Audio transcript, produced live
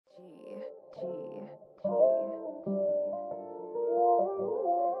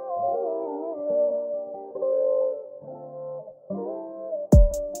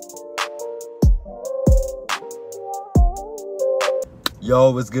Yo,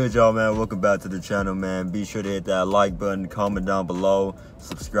 what's good, y'all, man? Welcome back to the channel, man. Be sure to hit that like button, comment down below,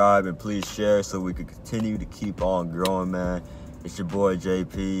 subscribe, and please share so we can continue to keep on growing, man. It's your boy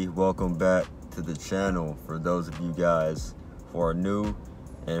JP. Welcome back to the channel for those of you guys who are new,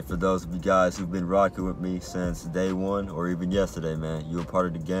 and for those of you guys who've been rocking with me since day one or even yesterday, man. You're a part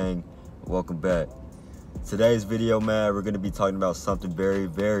of the gang. Welcome back. Today's video, man, we're going to be talking about something very,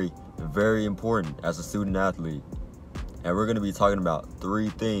 very important as a student athlete. And we're going to be talking about 3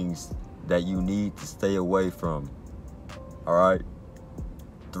 things that you need to stay away from. All right?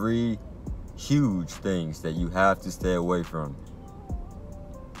 3 huge things that you have to stay away from.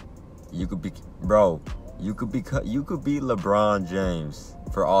 You could be, you could be LeBron James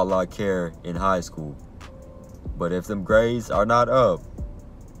for all I care in high school. But if them grades are not up,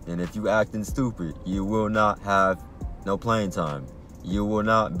 and if you acting stupid, you will not have no playing time. You will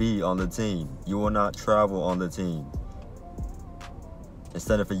not be on the team. You will not travel on the team.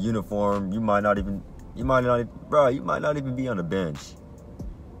 Instead of a uniform, you might not even be on the bench.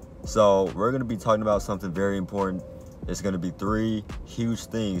 So we're gonna be talking about something very important. It's gonna be 3 huge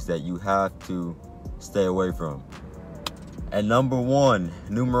things that you have to stay away from. And number 1,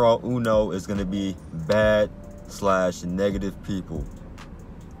 numero uno, is gonna be bad/negative people.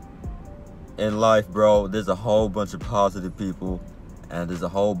 In life, bro, there's a whole bunch of positive people and there's a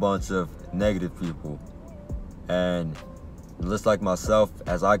whole bunch of negative people. And just like myself,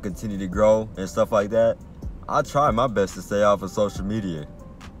 as I continue to grow and stuff like that, I try my best to stay off of social media.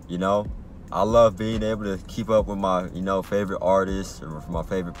 You know, I love being able to keep up with my, favorite artists or my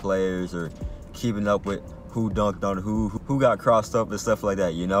favorite players, or keeping up with who dunked on who got crossed up and stuff like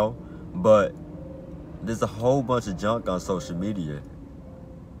that, But there's a whole bunch of junk on social media.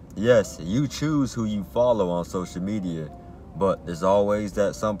 Yes, you choose who you follow on social media, but there's always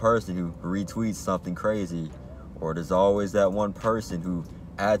that some person who retweets something crazy, or there's always that one person who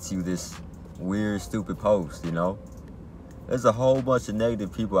adds you this weird, stupid post, There's a whole bunch of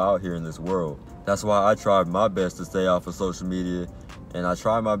negative people out here in this world. That's why I try my best to stay off of social media, and I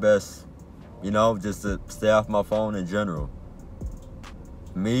try my best, just to stay off my phone in general.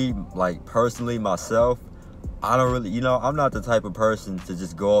 Me, personally, myself, I don't really, I'm not the type of person to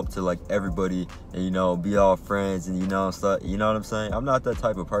just go up to everybody and, be all friends and, stuff. You know what I'm saying? I'm not that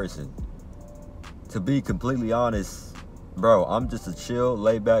type of person. To be completely honest, bro, I'm just a chill,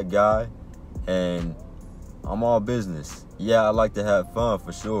 laid-back guy, and I'm all business. Yeah, I like to have fun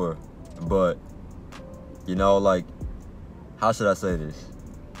for sure, but, how should I say this?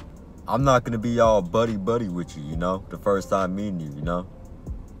 I'm not going to be all buddy-buddy with you, the first time meeting you,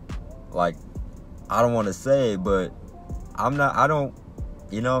 I don't want to say it, but I don't,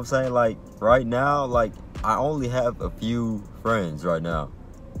 what I'm saying? Right now, I only have a few friends right now.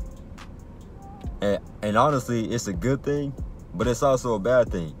 And honestly, it's a good thing, but it's also a bad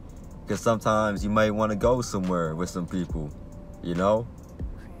thing. Because sometimes you might want to go somewhere with some people,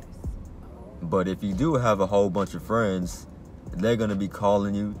 But if you do have a whole bunch of friends, they're going to be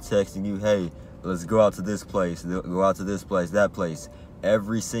calling you, texting you, hey, let's go out to this place, go out to this place, that place,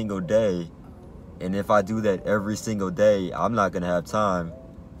 every single day. And if I do that every single day, I'm not going to have time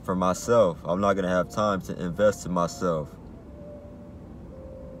for myself. I'm not going to have time to invest in myself.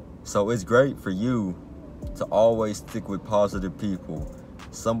 So it's great for you to always stick with positive people.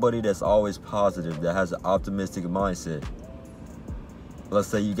 Somebody that's always positive, that has an optimistic mindset. Let's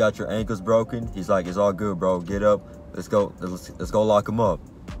say you got your ankles broken. He's like, it's all good, bro. Get up. Let's go lock him up.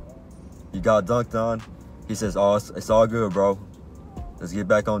 You got dunked on. He says, oh, it's all good, bro. Let's get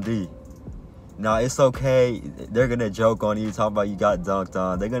back on D. Now, it's okay. They're going to joke on you, talking about you got dunked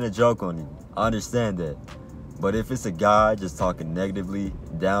on. They're going to joke on you. I understand that. But if it's a guy just talking negatively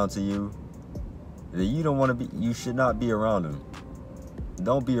down to you, then you should not be around him.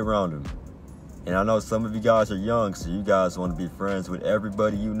 Don't be around him. And I know some of you guys are young, so you guys want to be friends with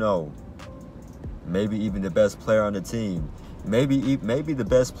everybody you know. Maybe even the best player on the team. Maybe the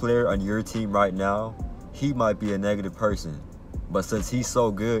best player on your team right now, he might be a negative person. But since he's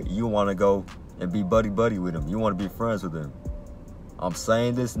so good, you want to go and be buddy-buddy with him. You want to be friends with him. I'm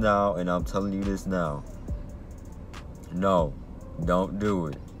saying this now, and I'm telling you this now. No, don't do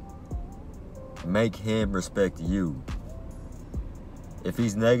it. Make him respect you. If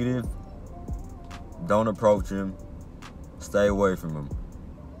he's negative, don't approach him. Stay away from him.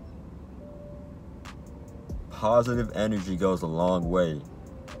 Positive energy goes a long way.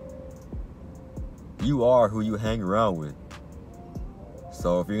 You are who you hang around with.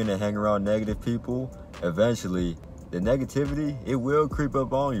 So if you're going to hang around negative people, eventually the negativity, it will creep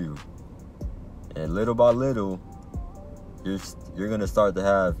up on you. And little by little, you're going to start to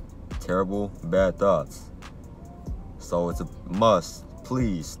have terrible, bad thoughts. So it's a must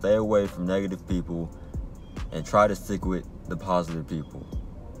please stay away from negative people and try to stick with the positive people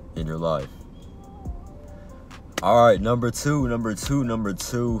in your life. All right, number two,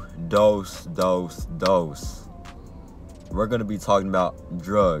 dose. We're going to be talking about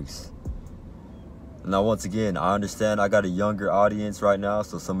drugs. Now, once again, I understand I got a younger audience right now,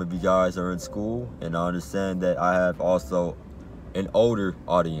 so some of you guys are in school, and I understand that I have also an older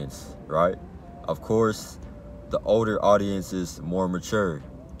audience, right? Of course, the older audience is more mature.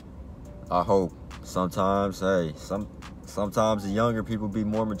 I hope. Sometimes the younger people be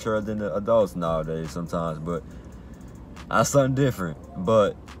more mature than the adults nowadays sometimes, but that's something different.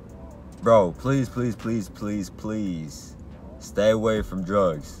 But, bro, please stay away from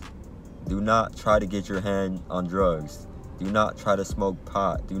drugs. Do not try to get your hand on drugs. Do not try to smoke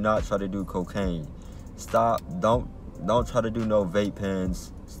pot. Do not try to do cocaine. Stop. Don't try to do no vape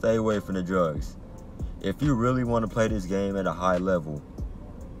pens. Stay away from the drugs. If you really want to play this game at a high level,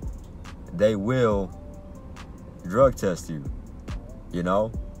 they will drug test you. You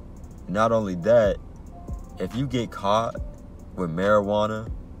know? Not only that, if you get caught with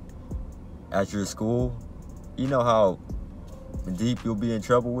marijuana at your school, you know how deep you'll be in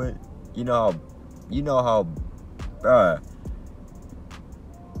trouble with? You know how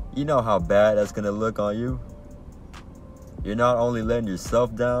bad that's gonna look on you? You're not only letting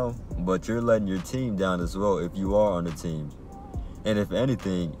yourself down, but you're letting your team down as well if you are on the team. And if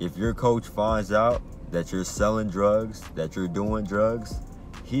anything, if your coach finds out that you're selling drugs, that you're doing drugs,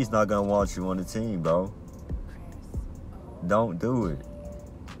 he's not gonna want you on the team, bro. Don't do it.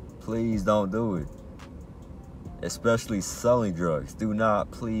 Please don't do it. Especially selling drugs.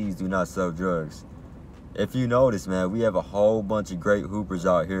 Please do not sell drugs. If you notice, man, we have a whole bunch of great hoopers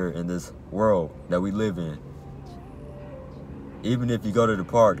out here in this world that we live in. Even if you go to the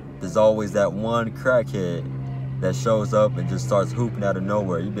park, there's always that one crackhead that shows up and just starts hooping out of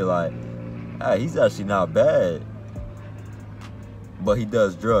nowhere. You'd be like, hey, he's actually not bad, but he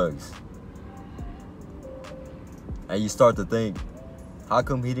does drugs. And you start to think, how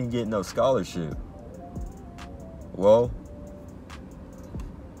come he didn't get no scholarship? Well,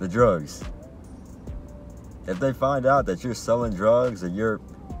 the drugs. If they find out that you're selling drugs or you're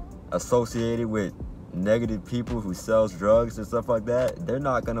associated with negative people who sells drugs and stuff like that, they're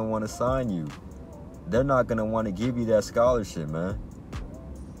not going to want to sign you. They're not going to want to give you that scholarship, man.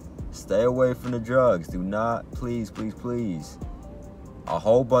 Stay away from the drugs. Do not, please. A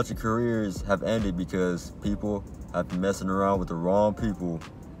whole bunch of careers have ended because people have been messing around with the wrong people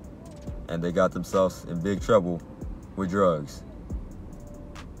and they got themselves in big trouble with drugs.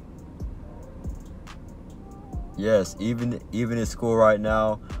 Yes, even in school right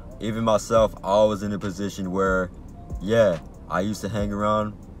now, even myself, I was in a position where, yeah, I used to hang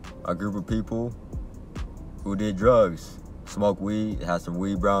around a group of people who did drugs, smoke weed, had some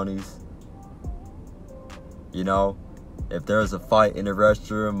weed brownies. You know, if there was a fight in the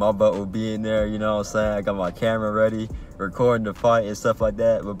restroom, my butt would be in there, you know what I'm saying? I got my camera ready, recording the fight and stuff like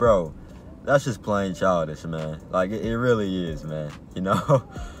that. But bro, that's just plain childish, man. Like, it really is, man. You know?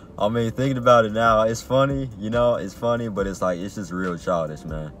 I mean, thinking about it now, it's funny, you know? It's funny, but it's like, it's just real childish,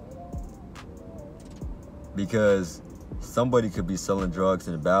 man. Because somebody could be selling drugs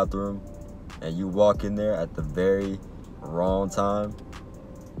in the bathroom and you walk in there at the very wrong time.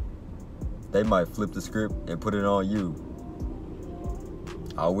 They might flip the script and put it on you.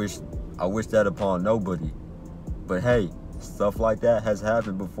 I wish that upon nobody. But hey, stuff like that has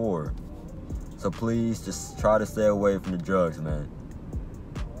happened before. So please just try to stay away from the drugs, man.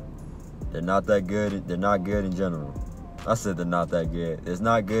 They're not that good. They're not good in general. I said they're not that good. It's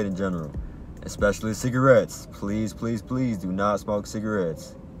not good in general. Especially cigarettes. Please do not smoke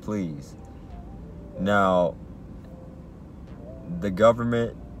cigarettes. Please. Now, the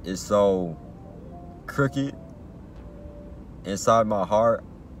government is so crooked. Inside my heart,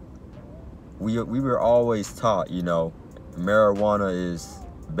 we were always taught, you know, marijuana is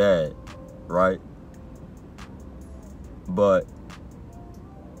bad, right? But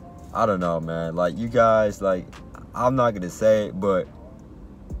I don't know, man. Like, you guys, like, I'm not gonna say it, but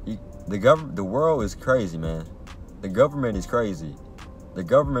the world is crazy, man. The government is crazy. The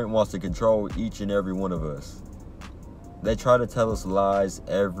government wants to control each and every one of us. They try to tell us lies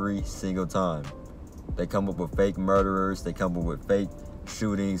every single time. They come up with fake murderers. They come up with fake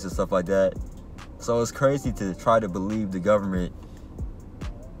shootings and stuff like that. So it's crazy to try to believe the government.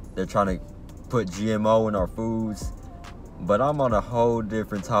 They're trying to put GMO in our foods. But I'm on a whole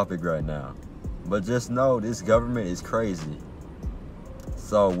different topic right now. But just know this government is crazy.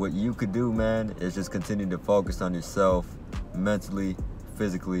 So what you could do, man, is just continue to focus on yourself mentally,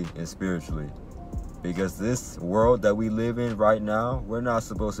 physically, and spiritually. Because this world that we live in right now, we're not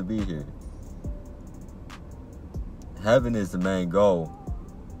supposed to be here. Heaven is the main goal,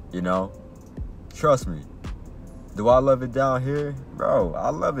 you know? Trust me. Do I love it down here? Bro, I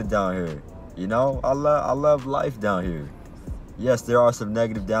love it down here. You know, I love life down here. Yes, there are some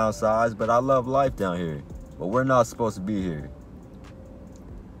negative downsides, but I love life down here. But we're not supposed to be here.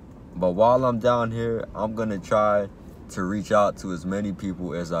 But while I'm down here, I'm going to try to reach out to as many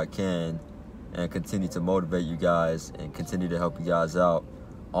people as I can and continue to motivate you guys and continue to help you guys out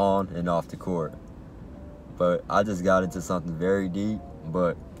on and off the court. But I just got into something very deep,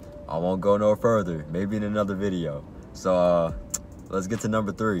 but I won't go no further. Maybe in another video. So let's get to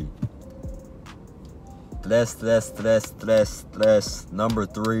number 3. Number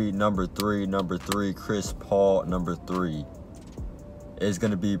three, Chris Paul, number 3 is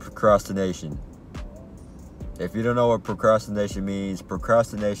going to be procrastination. If you don't know what procrastination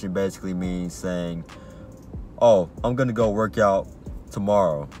basically means saying, oh, I'm going to go work out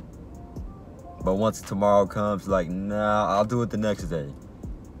tomorrow. But once tomorrow comes, like, nah, I'll do it the next day.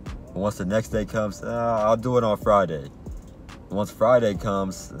 Once the next day comes, I'll do it on Friday. Once Friday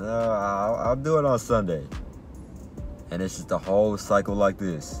comes, I'll do it on Sunday. And it's just a whole cycle like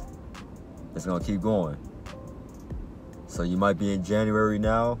this. It's going to keep going. So you might be in January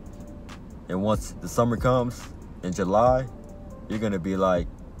now, and once the summer comes in July, you're going to be like,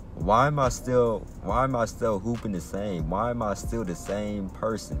 why am I still hooping the same? Why am I still the same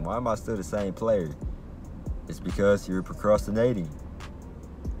person? Why am I still the same player? It's because you're procrastinating.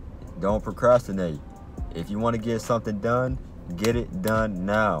 Don't procrastinate. If you want to get something done, get it done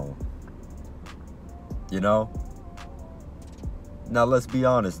now. You know? Now let's be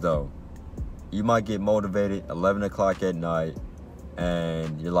honest though. You might get motivated 11 o'clock at night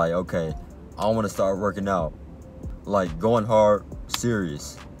and you're like, okay, I want to start working out. Like going hard,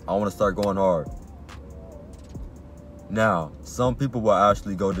 serious. I want to start going hard. Now, some people will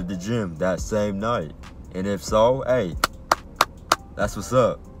actually go to the gym that same night. And if so, hey, that's what's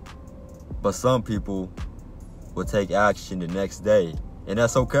up. But some people will take action the next day. And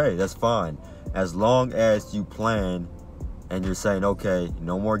that's okay, that's fine. As long as you plan and you're saying, okay,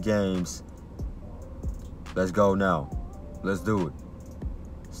 no more games. Let's go now. Let's do it.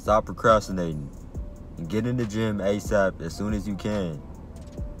 Stop procrastinating. And get in the gym ASAP as soon as you can.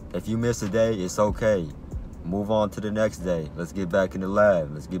 If you miss a day, it's okay. Move on to the next day. Let's get back in the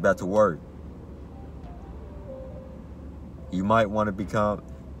lab. Let's get back to work. You might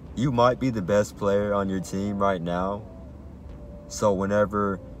be the best player on your team right now. So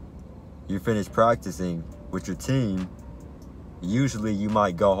whenever you finish practicing with your team, usually you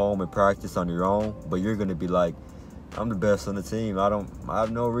might go home and practice on your own, but you're going to be like, I'm the best on the team. I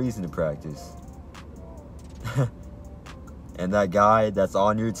have no reason to practice. And that guy that's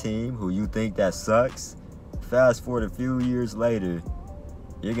on your team who you think that sucks, fast forward a few years later,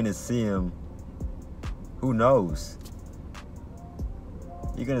 you're going to see him, who knows?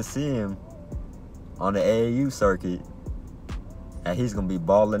 You're going to see him on the AAU circuit, and he's going to be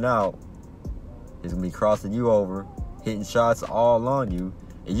balling out. He's going to be crossing you over, hitting shots all on you,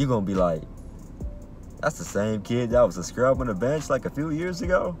 and you're going to be like, that's the same kid that was a scrub on the bench like a few years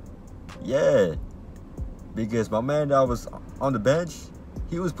ago? Yeah. Because my man that was on the bench,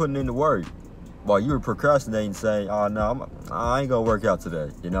 he was putting in the work while you were procrastinating saying, oh, no, I ain't going to work out today,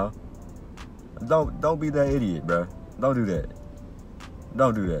 you know? Don't be that idiot, bro. Don't do that.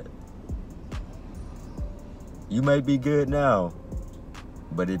 Don't do that. You may be good now,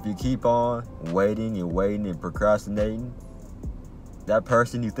 but if you keep on waiting and procrastinating, that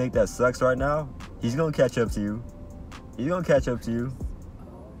person you think that sucks right now, he's going to catch up to you. He's going to catch up to you.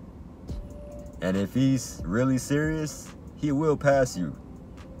 And if he's really serious, he will pass you.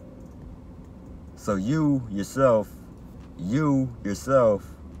 So you yourself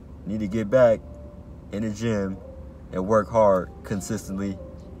need to get back in the gym and work hard consistently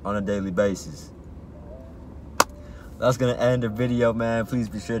on a daily basis. That's going to end the video, man. Please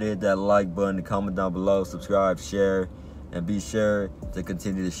be sure to hit that like button, comment down below, subscribe, share, and be sure to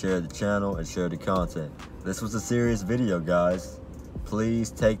continue to share the channel and share the content. This was a serious video, guys. Please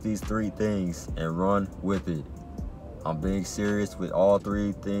take these 3 things and run with it. I'm being serious with all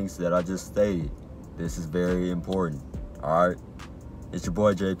 3 things that I just stated. This is very important. All right. It's your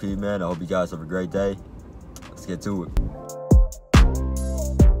boy JP, man. I hope you guys have a great day. Let's get to it.